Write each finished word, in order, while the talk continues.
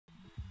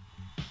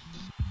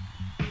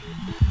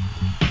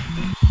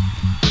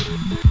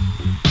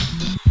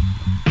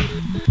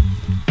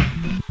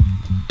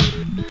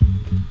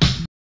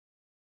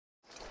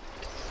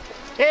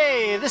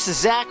Hey, this is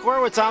Zach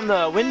Horowitz. I'm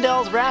the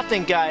Windells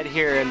Rafting Guide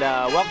here, and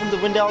welcome to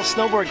Windells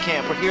Snowboard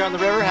Camp. We're here on the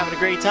river having a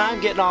great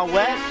time, getting all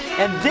wet,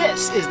 and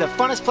this is the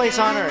funnest place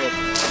on earth.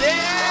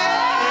 Yeah!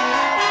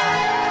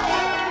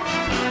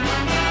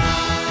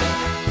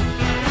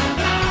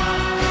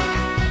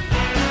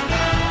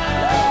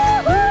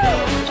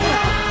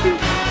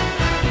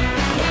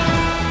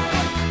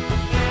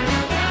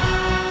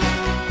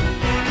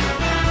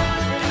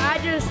 I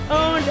just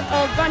owned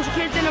a bunch of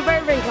kids in a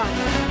Burping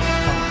contest.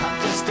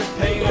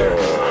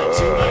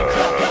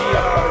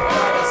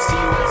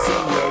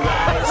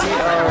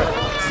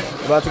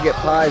 About to get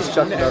pies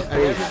chucked in our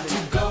face.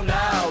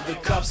 The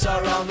cups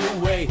are on the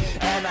way,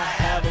 and I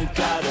haven't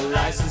got a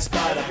license,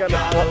 but I've got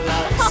a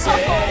lot to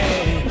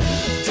say.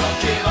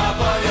 Don't give up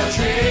on your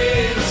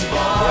dreams,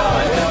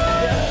 boy.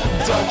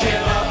 Don't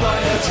give up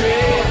on your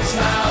dreams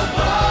now,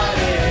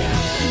 buddy.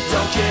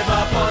 Don't give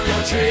up on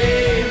your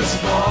dreams,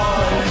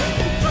 boy.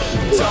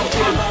 Don't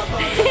give up on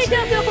your dreams. He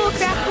got the whole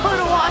crap load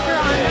of water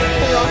on it.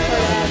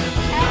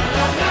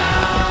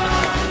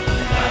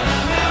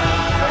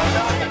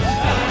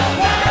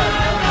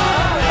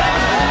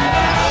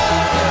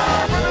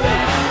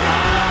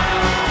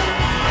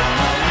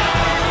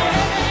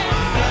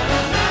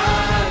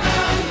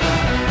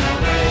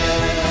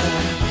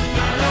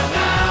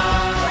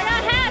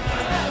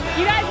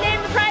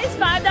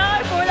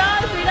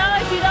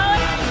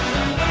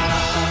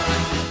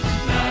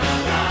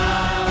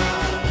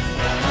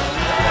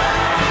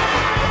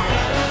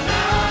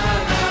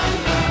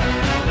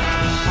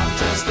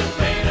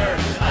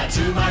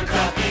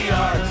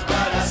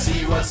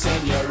 What's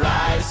in your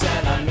eyes,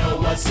 and I know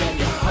what's in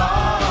your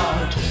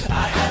heart.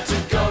 I had to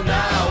go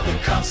now, the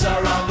cops are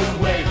on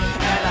the way,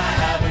 and I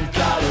haven't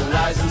got a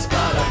license,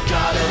 but I've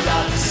got a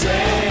lot to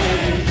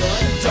say.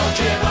 Don't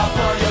give up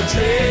on your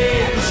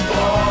dreams,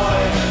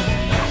 boy.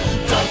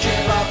 Don't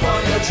give up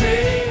on your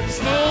dreams.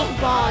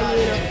 Paintball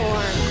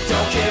uniform.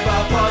 Don't give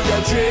up on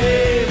your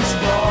dreams,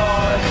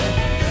 boy.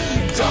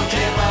 Don't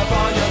give up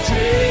on your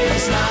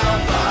dreams now,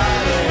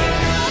 buddy.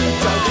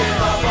 Don't give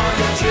up on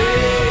your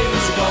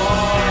dreams,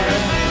 boy.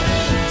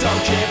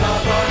 Don't give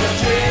up on your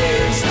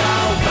dreams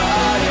now,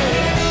 buddy.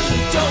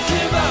 Don't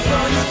give up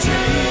on your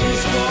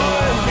dreams,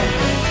 boy.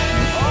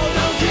 Oh,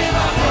 don't give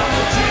up on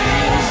your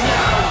dreams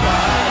now,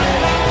 buddy.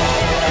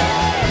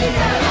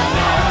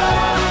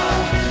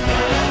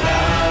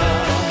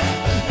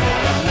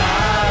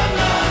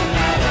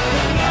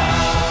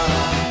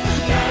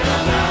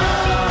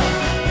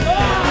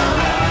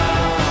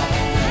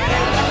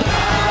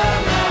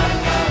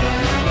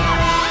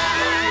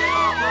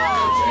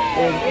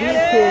 And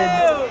these kids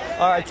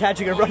are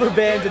attaching a rubber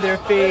band to their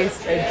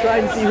face and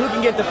trying to see who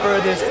can get the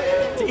furthest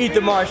to eat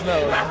the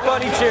marshmallows.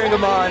 Buddy cheering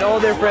them on, all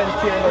their friends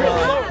cheering them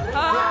on.